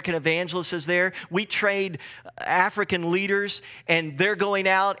an American evangelist is there. We trade African leaders, and they're going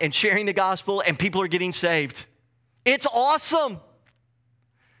out and sharing the gospel, and people are getting saved. It's awesome.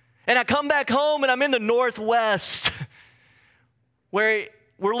 And I come back home, and I'm in the Northwest, where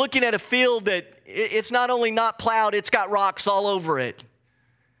we're looking at a field that it's not only not plowed, it's got rocks all over it.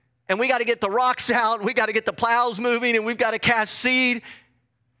 And we got to get the rocks out, we got to get the plows moving, and we've got to cast seed.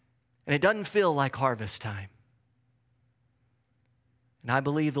 And it doesn't feel like harvest time. And I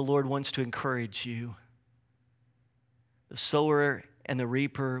believe the Lord wants to encourage you. The sower and the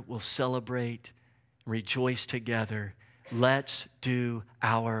reaper will celebrate and rejoice together. Let's do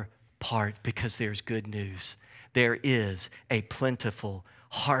our part because there's good news. There is a plentiful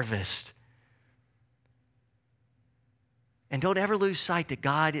harvest. And don't ever lose sight that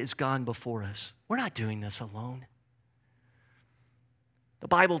God is gone before us. We're not doing this alone. The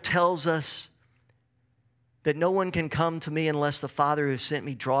Bible tells us that no one can come to me unless the Father who sent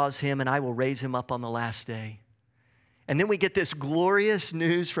me draws him, and I will raise him up on the last day. And then we get this glorious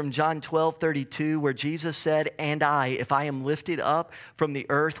news from John 12:32, where Jesus said, and I, if I am lifted up from the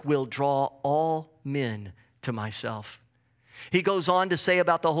earth, will draw all men to myself. He goes on to say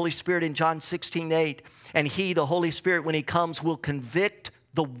about the Holy Spirit in John 16:8, and he, the Holy Spirit, when he comes, will convict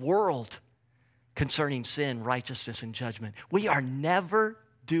the world concerning sin, righteousness, and judgment. We are never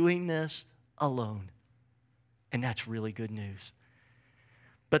doing this alone. And that's really good news.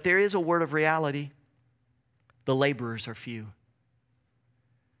 But there is a word of reality. The laborers are few.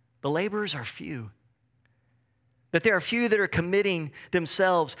 The laborers are few. That there are few that are committing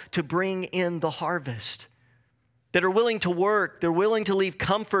themselves to bring in the harvest. That are willing to work. They're willing to leave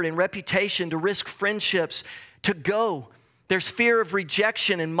comfort and reputation, to risk friendships, to go. There's fear of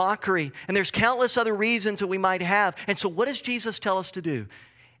rejection and mockery, and there's countless other reasons that we might have. And so what does Jesus tell us to do?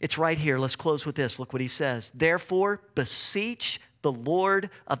 It's right here. Let's close with this. Look what he says. Therefore, beseech the Lord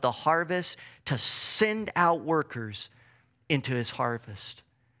of the harvest to send out workers into his harvest.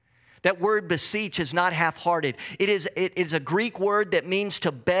 That word beseech is not half-hearted. It is a Greek word that means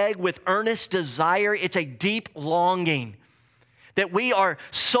to beg with earnest desire. It's a deep longing. That we are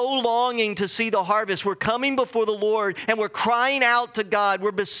so longing to see the harvest. We're coming before the Lord and we're crying out to God.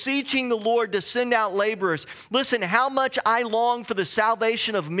 We're beseeching the Lord to send out laborers. Listen, how much I long for the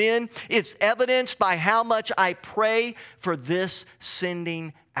salvation of men is evidenced by how much I pray for this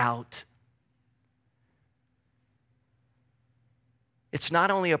sending out. It's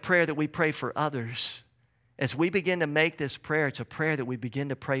not only a prayer that we pray for others. As we begin to make this prayer, it's a prayer that we begin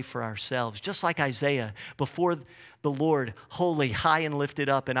to pray for ourselves. Just like Isaiah, before the Lord, holy, high and lifted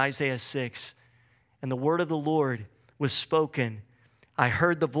up in Isaiah 6. And the word of the Lord was spoken. I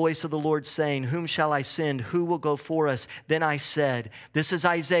heard the voice of the Lord saying, whom shall I send? Who will go for us? Then I said, this is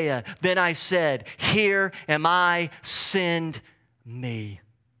Isaiah. Then I said, here am I, send me.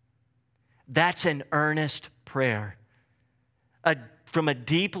 That's an earnest prayer. From a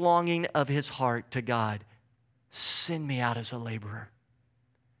deep longing of his heart to God, send me out as a laborer.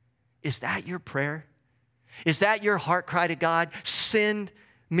 Is that your prayer? Is that your heart cry to God? Send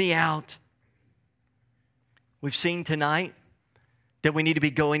me out. We've seen tonight that we need to be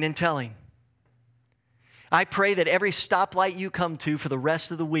going and telling. I pray that every stoplight you come to for the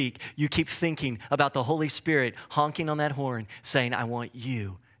rest of the week, you keep thinking about the Holy Spirit honking on that horn, saying, I want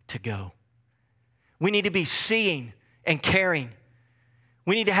you to go. We need to be seeing and caring.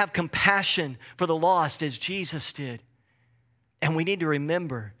 We need to have compassion for the lost as Jesus did. And we need to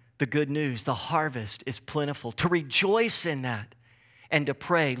remember the good news. The harvest is plentiful. To rejoice in that and to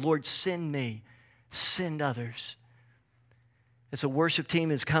pray, Lord, send me, send others. As the worship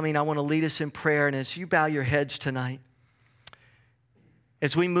team is coming, I want to lead us in prayer. And as you bow your heads tonight,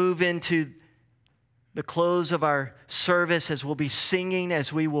 as we move into the close of our service, as we'll be singing,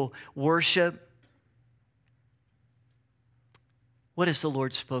 as we will worship, what has the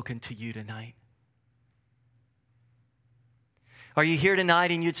Lord spoken to you tonight? Are you here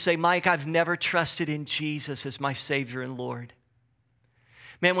tonight and you'd say, Mike, I've never trusted in Jesus as my Savior and Lord?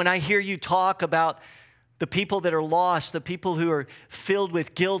 Man, when I hear you talk about the people that are lost, the people who are filled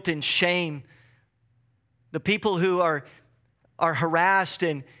with guilt and shame, the people who are harassed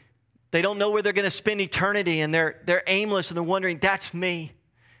and they don't know where they're going to spend eternity and they're aimless and they're wondering, that's me.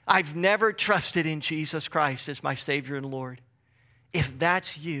 I've never trusted in Jesus Christ as my Savior and Lord. If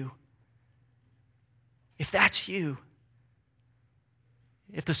that's you, if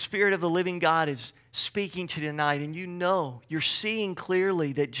the Spirit of the living God is speaking to you tonight and you know, you're seeing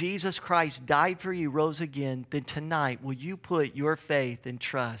clearly that Jesus Christ died for you, rose again, then tonight will you put your faith and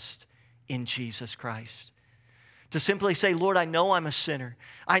trust in Jesus Christ? To simply say, Lord, I know I'm a sinner.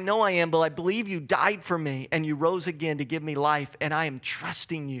 I know I am, but I believe you died for me and you rose again to give me life, and I am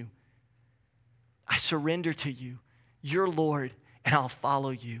trusting you. I surrender to you. You're Lord, and I'll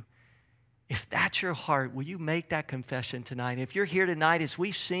follow you. If that's your heart, will you make that confession tonight? If you're here tonight as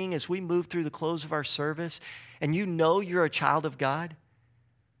we sing, as we move through the close of our service, and you know you're a child of God,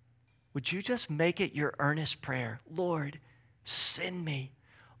 would you just make it your earnest prayer? Lord, send me.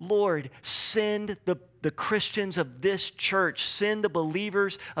 Lord, send the Christians of this church. Send the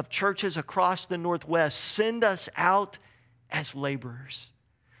believers of churches across the Northwest. Send us out as laborers.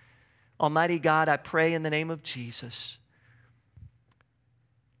 Almighty God, I pray in the name of Jesus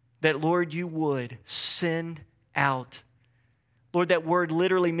that, Lord, you would send out. Lord, that word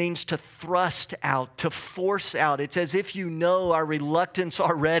literally means to thrust out, to force out. It's as if you know our reluctance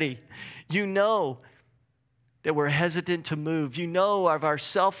already. You know that we're hesitant to move. You know of our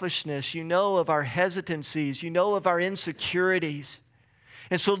selfishness. You know of our hesitancies. You know of our insecurities.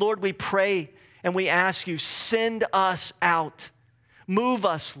 And so, Lord, we pray and we ask you, send us out. Move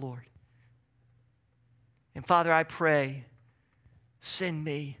us, Lord. And Father, I pray, send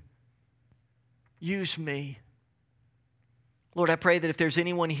me. Use me. Lord, I pray that if there's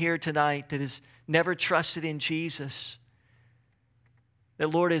anyone here tonight that has never trusted in Jesus,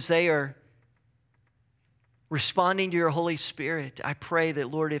 that, Lord, as they are responding to your Holy Spirit, I pray that,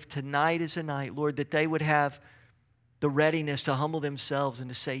 Lord, if tonight is a night, Lord, that they would have the readiness to humble themselves and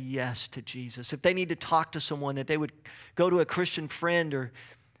to say yes to Jesus. If they need to talk to someone, that they would go to a Christian friend or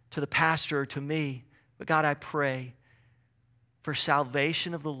to the pastor or to me. But God, I pray for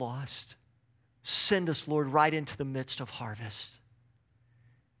salvation of the lost. Send us, Lord, right into the midst of harvest.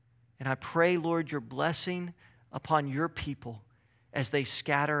 And I pray, Lord, your blessing upon your people as they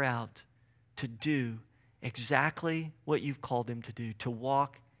scatter out to do exactly what you've called them to do, to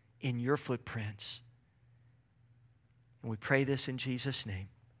walk in your footprints. And we pray this in Jesus' name.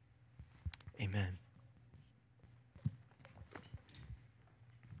 Amen.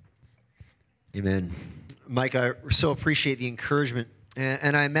 Amen. Mike, I so appreciate the encouragement.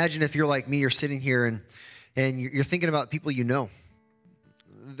 And I imagine if you're like me, you're sitting here and you're thinking about people you know.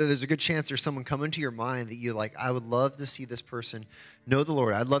 There's a good chance there's someone coming to your mind that you're like, I would love to see this person know the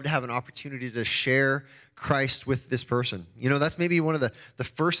Lord. I'd love to have an opportunity to share Christ with this person. You know, that's maybe one of the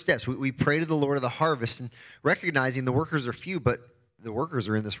first steps. We pray to the Lord of the harvest and recognizing the workers are few, but the workers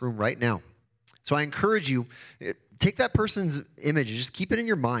are in this room right now. So I encourage you, take that person's image and just keep it in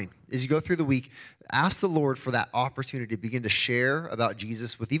your mind as you go through the week. Ask the Lord for that opportunity to begin to share about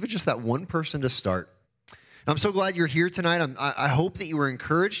Jesus with even just that one person to start. I'm so glad you're here tonight. I hope that you were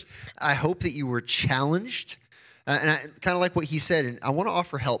encouraged. I hope that you were challenged. And I kind of like what he said, and I want to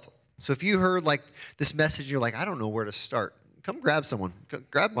offer help. So if you heard like this message, you're like, I don't know where to start. Come grab someone.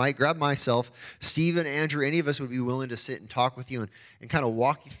 Grab Mike, grab myself, Stephen, Andrew, any of us would be willing to sit and talk with you and kind of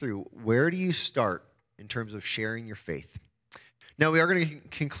walk you through where do you start in terms of sharing your faith. Now we are going to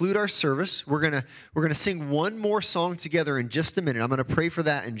conclude our service. We're going to sing one more song together in just a minute. I'm going to pray for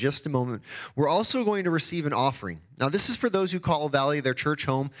that in just a moment. We're also going to receive an offering. Now this is for those who call Valley their church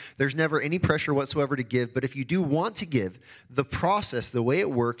home. There's never any pressure whatsoever to give, but if you do want to give, the process, the way it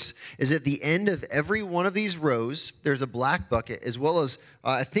works is at the end of every one of these rows, there's a black bucket, as well as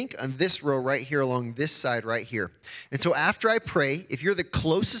I think on this row right here along this side right here. And so after I pray, if you're the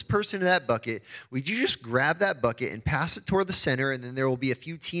closest person to that bucket, would you just grab that bucket and pass it toward the center, and then there will be a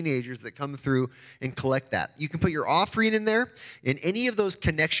few teenagers that come through and collect that. You can put your offering in there, in any of those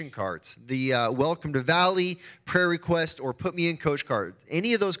connection cards, the Welcome to Valley, prayer request, or put me in coach cards.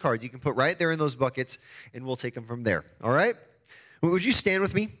 Any of those cards you can put right there in those buckets, and we'll take them from there. All right? Would you stand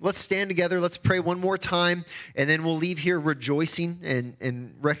with me? Let's stand together. Let's pray one more time, and then we'll leave here rejoicing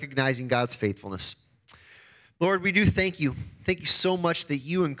and recognizing God's faithfulness. Lord, we do thank you. Thank you so much that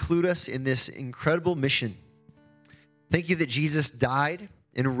you include us in this incredible mission. Thank you that Jesus died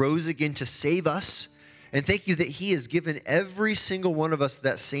and rose again to save us. And thank you that he has given every single one of us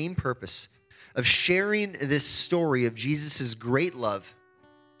that same purpose of sharing this story of Jesus' great love.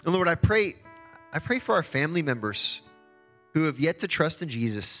 And Lord, I pray for our family members who have yet to trust in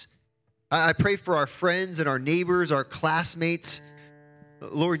Jesus. I pray for our friends and our neighbors, our classmates.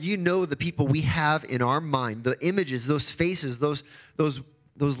 Lord, you know the people we have in our mind, the images, those faces, those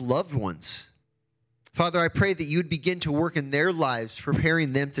loved ones. Father, I pray that you would begin to work in their lives,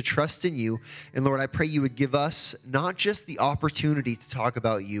 preparing them to trust in you. And Lord, I pray you would give us not just the opportunity to talk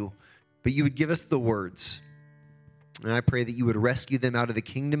about you, but you would give us the words. And I pray that you would rescue them out of the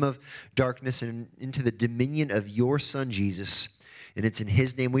kingdom of darkness and into the dominion of your Son, Jesus. And it's in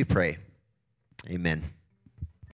his name we pray. Amen.